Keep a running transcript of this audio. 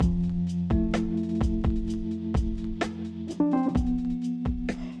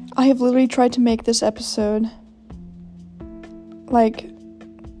I have literally tried to make this episode like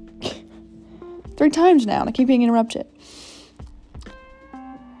 3 times now, and I keep getting interrupted.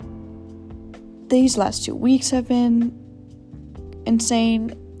 These last 2 weeks have been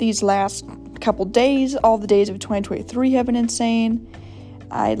insane. These last couple days, all the days of 2023 have been insane.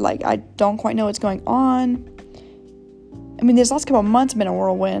 I don't quite know what's going on. I mean, these last couple of months have been a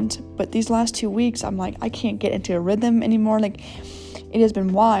whirlwind, but these last 2 weeks, I'm like, I can't get into a rhythm anymore. Like, it has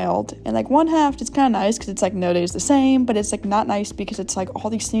been wild. And like, one half, it's kind of nice because it's like no day's the same, but it's like not nice because it's like all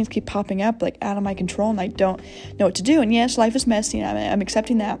these things keep popping up like out of my control, and I don't know what to do. And yes, life is messy, and I'm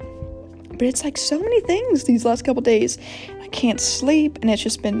accepting that. But it's like so many things these last couple days. I can't sleep, and it's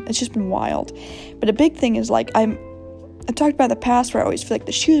just been wild. But a big thing is like I talked about in the past where I always feel like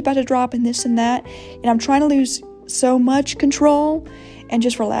the shoe's about to drop and this and that, and I'm trying to lose so much control and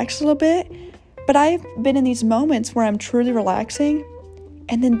just relax a little bit. But I've been in these moments where I'm truly relaxing,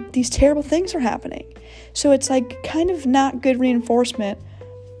 and then these terrible things are happening. So it's like kind of not good reinforcement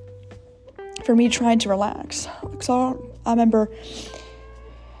for me trying to relax. So I remember,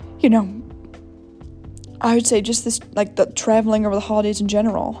 I would say just this, like the traveling over the holidays in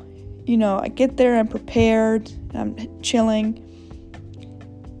general. I get there, I'm prepared, I'm chilling,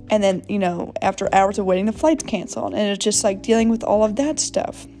 and then, after hours of waiting, the flight's canceled, and it's just like dealing with all of that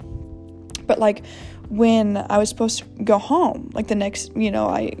stuff. But like when I was supposed to go home, like the next,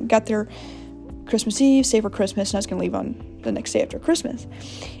 I got there Christmas Eve, stay for Christmas, and I was going to leave on the next day after Christmas.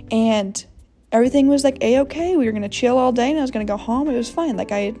 And everything was like A-okay. We were going to chill all day, and I was going to go home. It was fine.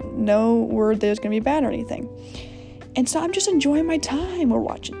 Like, I had no word that it was going to be bad or anything. And so I'm just enjoying my time. We're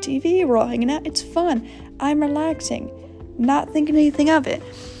watching TV. We're all hanging out. It's fun. I'm relaxing, not thinking anything of it.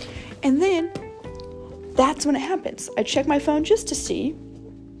 And then that's when it happens. I check my phone just to see.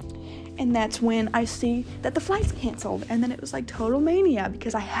 And that's when I see that the flight's canceled. And then it was like total mania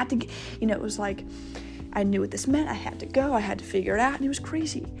because I had to get, it was like, I knew what this meant. I had to go. I had to figure it out. And it was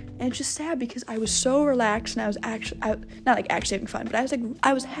crazy. And it's just sad because I was so relaxed, and I was actually, not like actually having fun, but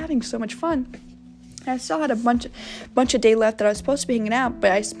I was having so much fun. And I still had a bunch of day left that I was supposed to be hanging out,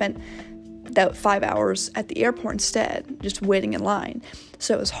 but I spent that 5 hours at the airport instead, just waiting in line.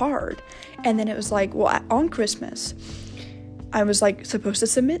 So it was hard. And then it was like, well, on Christmas, I was like supposed to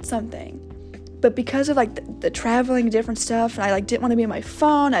submit something, but because of like the traveling and different stuff, and I like didn't want to be on my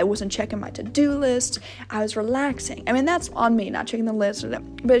phone, I wasn't checking my to-do list, I was relaxing. I mean, that's on me, not checking the list,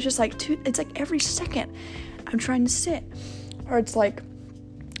 but it's just like it's like every second I'm trying to sit, or it's like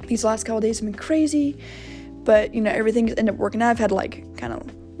these last couple of days have been crazy, but everything's ended up working out. I've had to like kind of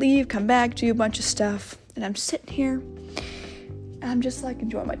leave, come back, do a bunch of stuff, and I'm sitting here. I'm just like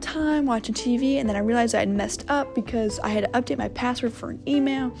enjoying my time, watching TV, and then I realized I had messed up because I had to update my password for an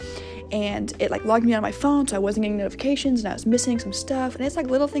email, and it like logged me out of my phone, so I wasn't getting notifications, and I was missing some stuff. And it's like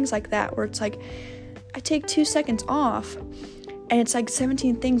little things like that where it's like I take 2 seconds off, and it's like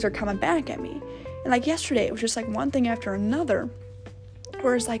 17 things are coming back at me. And like yesterday, it was just like one thing after another,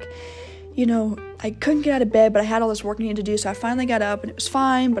 where it's like, I couldn't get out of bed, but I had all this work I needed to do, so I finally got up, and it was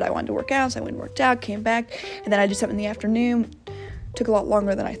fine, but I wanted to work out, so I went and worked out, came back, and then I did something in the afternoon. Took a lot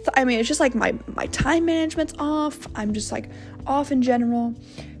longer than I thought. I mean, it's just like my time management's off. I'm just like off in general.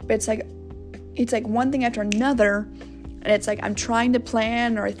 But it's like one thing after another, and it's like I'm trying to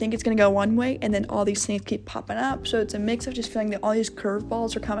plan, or I think it's gonna go one way, and then all these things keep popping up. So it's a mix of just feeling that all these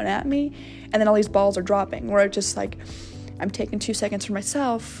curveballs are coming at me, and then all these balls are dropping, where it's just like I'm taking 2 seconds for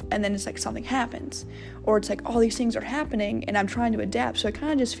myself, and then it's like something happens, or it's like all these things are happening, and I'm trying to adapt. So it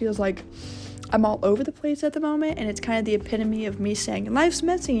kind of just feels like I'm all over the place at the moment, and it's kind of the epitome of me saying, life's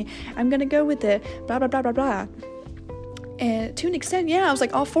messy, I'm gonna go with it, blah, blah, blah, blah, blah. And to an extent, yeah, I was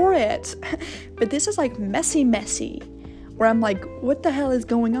like all for it. But this is like messy, where I'm like, what the hell is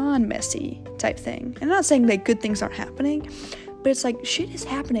going on, messy type thing. And I'm not saying that good things aren't happening, but it's like shit is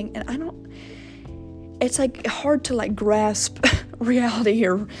happening, and it's like hard to like grasp reality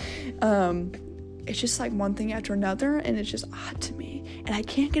here. It's just like one thing after another, and it's just odd to me. And I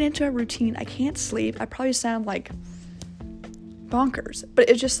can't get into a routine. I can't sleep. I probably sound like bonkers, but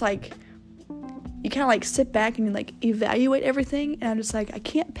it's just like you kind of like sit back and you like evaluate everything, and I'm just like, I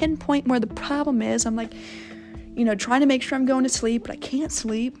can't pinpoint where the problem is. I'm like, trying to make sure I'm going to sleep, but I can't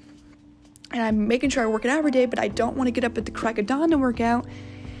sleep. And I'm making sure I work it out every day, but I don't want to get up at the crack of dawn to work out.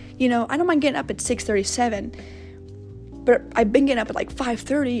 I don't mind getting up at 6:37, but I've been getting up at like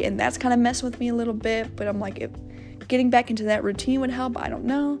 5:30, and that's kind of messing with me a little bit. But I'm like, if getting back into that routine would help, I don't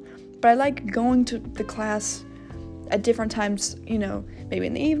know. But I like going to the class at different times, maybe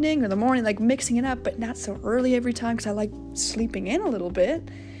in the evening or the morning, like mixing it up, but not so early every time, because I like sleeping in a little bit.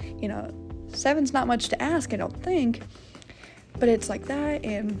 7's not much to ask, I don't think. But it's like that,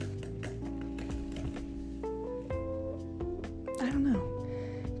 and I don't know.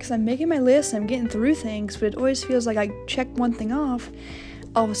 Because I'm making my list, and I'm getting through things, but it always feels like I check one thing off,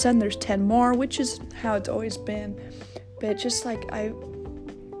 all of a sudden there's 10 more, which is how it's always been. But it's just like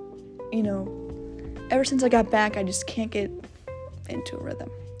ever since I got back, I just can't get into a rhythm.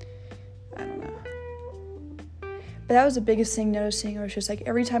 I don't know. But that was the biggest thing noticing. It was just like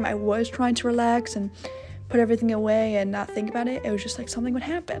every time I was trying to relax and put everything away and not think about it, it was just like something would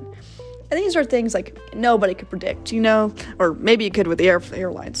happen. And these are things like nobody could predict, or maybe you could with the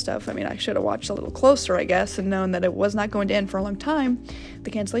airline stuff. I mean, I should have watched a little closer, I guess, and known that it was not going to end for a long time, the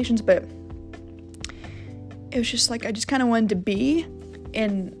cancellations, but it was just like I just kind of wanted to be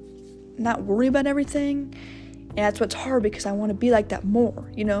and not worry about everything. And that's what's hard, because I want to be like that more,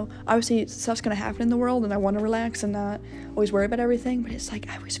 Obviously, stuff's going to happen in the world, and I want to relax and not always worry about everything, but it's like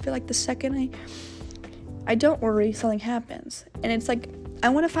I always feel like the second I don't worry, something happens. And it's like I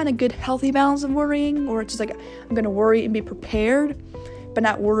want to find a good, healthy balance of worrying, or it's just like I'm going to worry and be prepared, but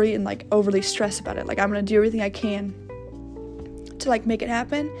not worry and like overly stress about it. Like I'm going to do everything I can to like make it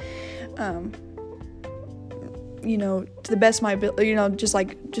happen, to the best of my ability, just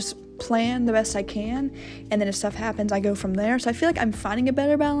plan the best I can, and then if stuff happens, I go from there. So I feel like I'm finding a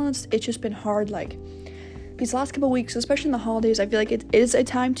better balance. It's just been hard, like these last couple weeks, especially in the holidays. I feel like it is a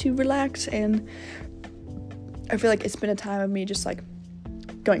time to relax, and I feel like it's been a time of me just like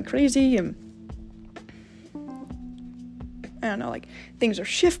going crazy, and I don't know, like things are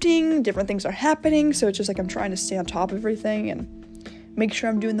shifting, different things are happening, so it's just like I'm trying to stay on top of everything and make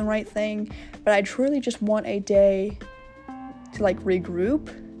sure I'm doing the right thing. But I truly just want a day to like regroup,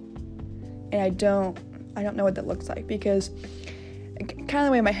 and I don't know what that looks like, because kind of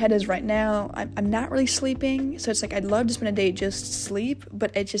the way my head is right now, I'm not really sleeping, so it's like I'd love to spend a day just sleep,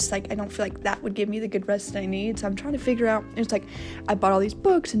 but it's just like I don't feel like that would give me the good rest that I need. So I'm trying to figure out, it's like I bought all these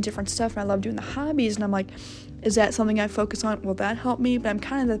books and different stuff, and I love doing the hobbies, and I'm like, is that something I focus on? Will that help me? But I'm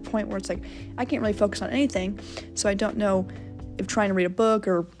kind of at the point where it's like I can't really focus on anything, so I don't know if trying to read a book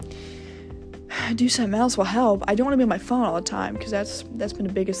or do something else will help. I don't want to be on my phone all the time, because that's been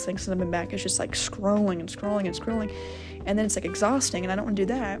the biggest thing since I've been back. It's just like scrolling, and then it's like exhausting, and I don't want to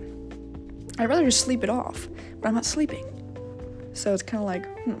do that. I'd rather just sleep it off, but I'm not sleeping, so it's kind of like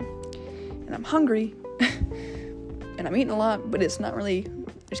and I'm hungry and I'm eating a lot, but it's not really,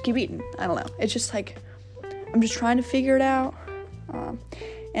 just keep eating. I don't know, it's just like I'm just trying to figure it out. And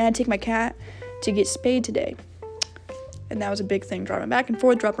I take my cat to get spayed today, and that was a big thing, driving back and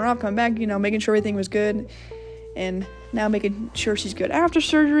forth, dropping her off, coming back, making sure everything was good, and now making sure she's good after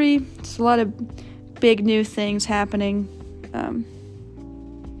surgery. It's a lot of big new things happening that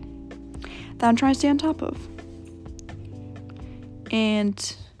I'm trying to stay on top of.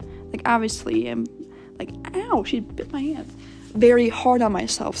 And like obviously I'm like, ow, she bit my hand, very hard on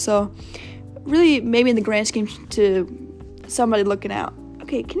myself. So really, maybe in the grand scheme, to somebody looking out,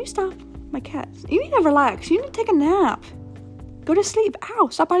 okay, can you stop my cat? You need to relax, you need to take a nap, go to sleep. Ow,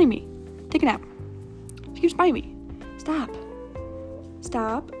 stop biting me, take a nap. She keeps biting me. Stop,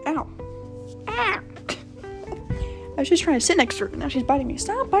 ow. I was just trying to sit next to her, now she's biting me.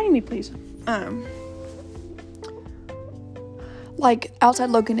 Stop biting me, please. Like outside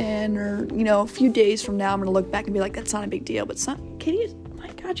looking in, or a few days from now, I'm gonna look back and be like, that's not a big deal. But Kitty, oh my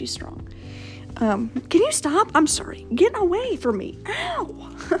God, she's strong. Can you stop? I'm sorry. Get away from me.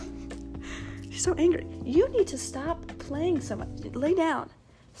 Ow. She's so angry. You need to stop playing so much. Lay down.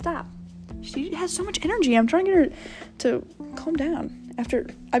 Stop. She has so much energy. I'm trying to get her to calm down. I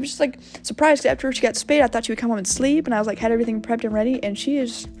was just like surprised, because after she got spayed, I thought she would come home and sleep, and I was like, had everything prepped and ready, and she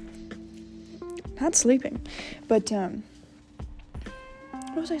is not sleeping. But what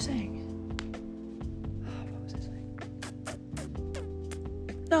was I saying?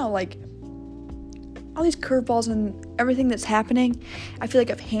 No, like all these curveballs and everything that's happening, I feel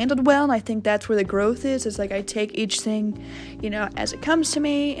like I've handled well, and I think that's where the growth is. It's like I take each thing, as it comes to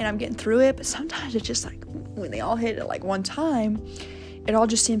me, and I'm getting through it. But sometimes it's just like when they all hit at like one time, it all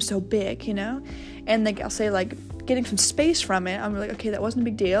just seems so big, And like I'll say, like getting some space from it, I'm like, okay, that wasn't a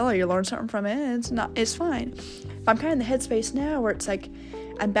big deal, or you learned something from it. It's fine. But I'm kind of in the headspace now where it's like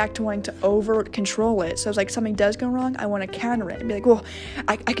I'm back to wanting to over control it. So it's like something does go wrong, I want to counter it and be like, well,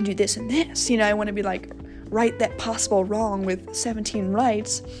 I can do this and this. I want to be like, right that possible wrong with 17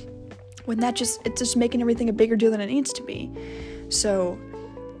 rights, when it's just making everything a bigger deal than it needs to be. So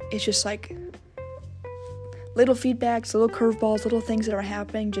it's just like little feedbacks, little curveballs, little things that are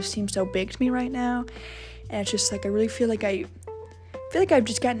happening just seem so big to me right now. And it's just like I really feel like I've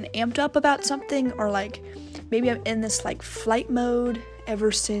just gotten amped up about something, or like maybe I'm in this like flight mode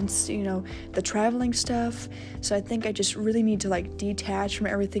ever since, the traveling stuff. So I think I just really need to, like, detach from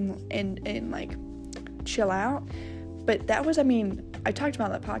everything and like, chill out. But that was, I talked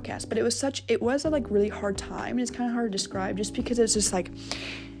about that podcast, but it was a, like, really hard time, and it's kind of hard to describe just because it's just, like,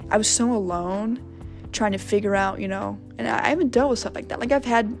 I was so alone trying to figure out, and I haven't dealt with stuff like that. Like, I've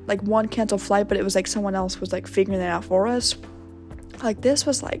had, like, one canceled flight, but it was, like, someone else was, like, figuring that out for us. Like, this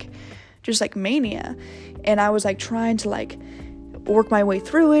was, like, just, like, mania, and I was, like, trying to, like, work my way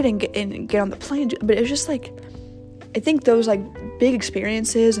through it and get on the plane, but it was just, like, I think those, like, big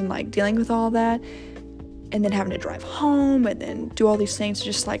experiences and, like, dealing with all that, and then having to drive home, and then do all these things,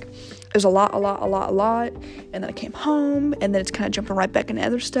 just, like, it was a lot, and then I came home, and then it's kind of jumping right back into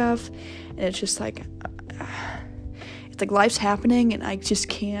other stuff, and it's just, like, it's, like, life's happening, and I just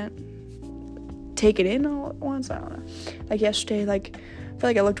can't take it in all at once. I don't know. Like, yesterday, like, I feel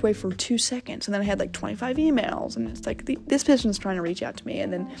like I looked away for 2 seconds, and then I had, like, 25 emails, and it's, like, this person's trying to reach out to me,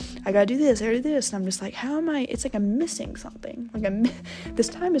 and then I gotta do this, and I'm just, like, how am I, it's, like, I'm missing something, like, this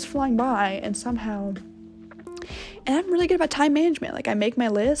time is flying by, and somehow, and I'm really good about time management. Like, I make my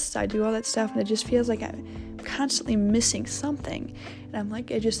lists, I do all that stuff, and it just feels like I'm constantly missing something, and I'm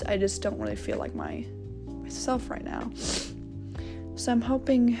like, I just don't really feel like myself right now. So I'm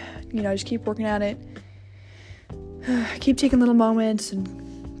hoping, just keep working at it, keep taking little moments,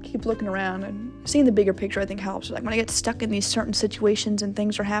 and keep looking around, and seeing the bigger picture, I think, helps. Like, when I get stuck in these certain situations and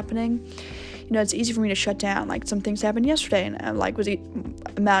things are happening, it's easy for me to shut down. Like, some things happened yesterday, and I, like, was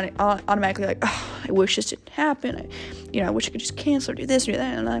automatically like, oh, I wish this didn't happen. I wish I could just cancel or do this or do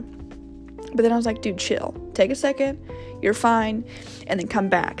that. But then I was like, dude, chill. Take a second. You're fine. And then come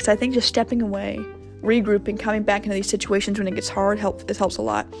back. So I think just stepping away, regrouping, coming back into these situations when it gets hard, helps a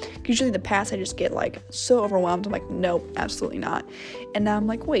lot. Usually in the past, I just get, like, so overwhelmed. I'm like, nope, absolutely not. And now I'm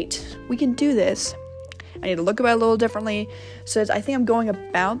like, wait, we can do this. I need to look at it a little differently. So I think I'm going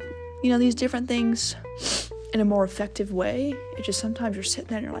about, these different things in a more effective way. It's just sometimes you're sitting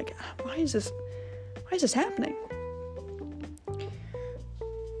there and you're like, why is this happening?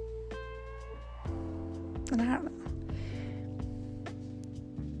 And I don't know.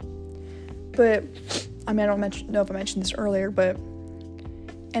 But, I don't know if I mentioned this earlier, but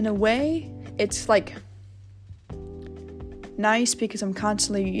in a way, it's, like, nice because I'm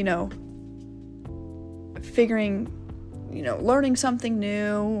constantly, figuring, learning something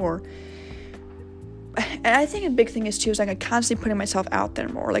new, and I think a big thing is, too, is, like, I'm constantly putting myself out there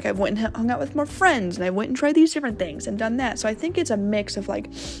more. Like, I went and hung out with more friends, and I went and tried these different things and done that. So I think it's a mix of, like,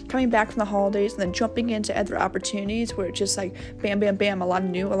 coming back from the holidays and then jumping into other opportunities where it's just, like, bam, bam, bam, a lot of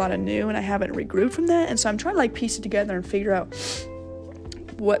new, and I haven't regrouped from that. And so I'm trying to, like, piece it together and figure out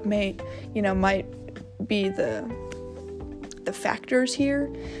what might be the factors here.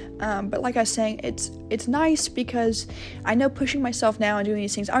 But like I was saying, it's nice because I know pushing myself now and doing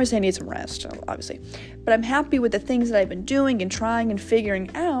these things, obviously I need some rest, obviously, but I'm happy with the things that I've been doing and trying and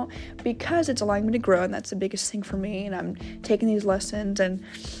figuring out because it's allowing me to grow, and that's the biggest thing for me, and I'm taking these lessons and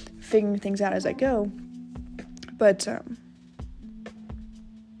figuring things out as I go. But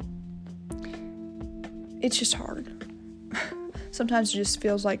it's just hard. Sometimes it just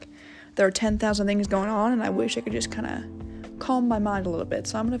feels like there are 10,000 things going on, and I wish I could just kind of calm my mind a little bit,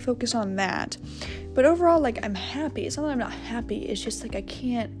 so I'm going to focus on that. But overall, like, I'm happy. It's not that I'm not happy, it's just, like, I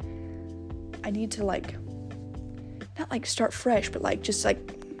need to, like, not, like, start fresh, but, like, just, like,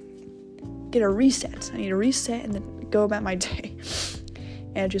 get a reset. I need a reset and then go about my day.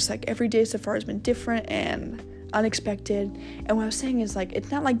 And just, like, every day so far has been different and unexpected. And what I was saying is, like, it's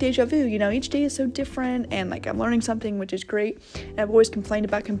not like deja vu, each day is so different, and, like, I'm learning something, which is great. And I've always complained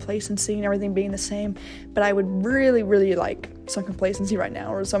about complacency and everything being the same, but I would really, really like some complacency right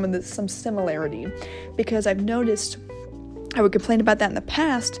now, or some similarity, because I've noticed I would complain about that in the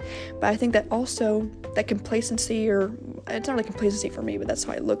past, but I think that also that complacency, or it's not really complacency for me, but that's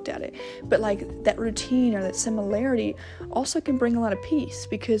how I looked at it, but, like, that routine or that similarity also can bring a lot of peace,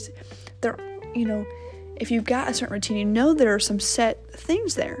 because there, if you've got a certain routine, there are some set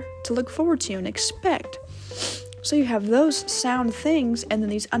things there to look forward to and expect. So you have those sound things, and then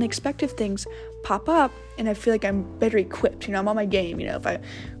these unexpected things pop up, and I feel like I'm better equipped. I'm on my game. If I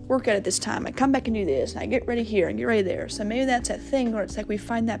work at it this time, I come back and do this, and I get ready here and get ready there. So maybe that's that thing where it's like we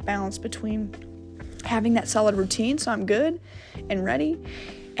find that balance between having that solid routine, so I'm good and ready,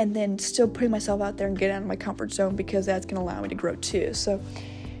 and then still putting myself out there and get out of my comfort zone, because that's going to allow me to grow too. So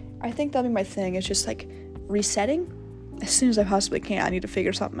I think that'll be my thing. It's just, like, resetting as soon as I possibly can. I need to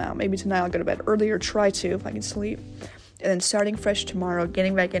figure something out. Maybe tonight I'll go to bed early, or try to if I can sleep, and then starting fresh tomorrow,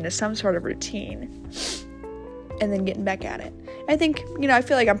 getting back into some sort of routine, and then getting back at it. I think, I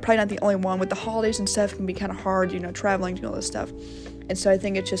feel like I'm probably not the only one. With the holidays and stuff, it can be kind of hard, traveling, doing all this stuff, And so I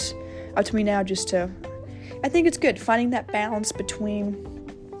think it's just up to me now I think it's good finding that balance between,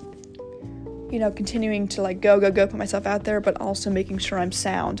 continuing to like go, put myself out there, but also making sure I'm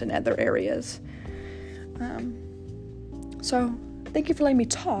sound in other areas. So thank you for letting me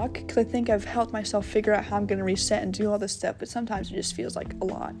talk, because I think I've helped myself figure out how I'm going to reset and do all this stuff, but sometimes it just feels like a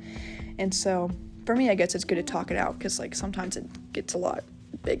lot. And so for me, I guess it's good to talk it out, because like sometimes it gets a lot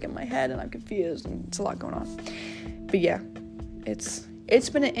big in my head and I'm confused and it's a lot going on. But yeah, it's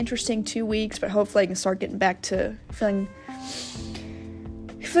been an interesting 2 weeks, but hopefully I can start getting back to feeling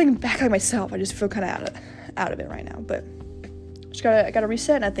back like myself. I just feel kind of out of it right now, but I gotta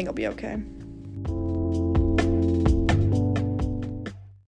reset, and I think I'll be okay.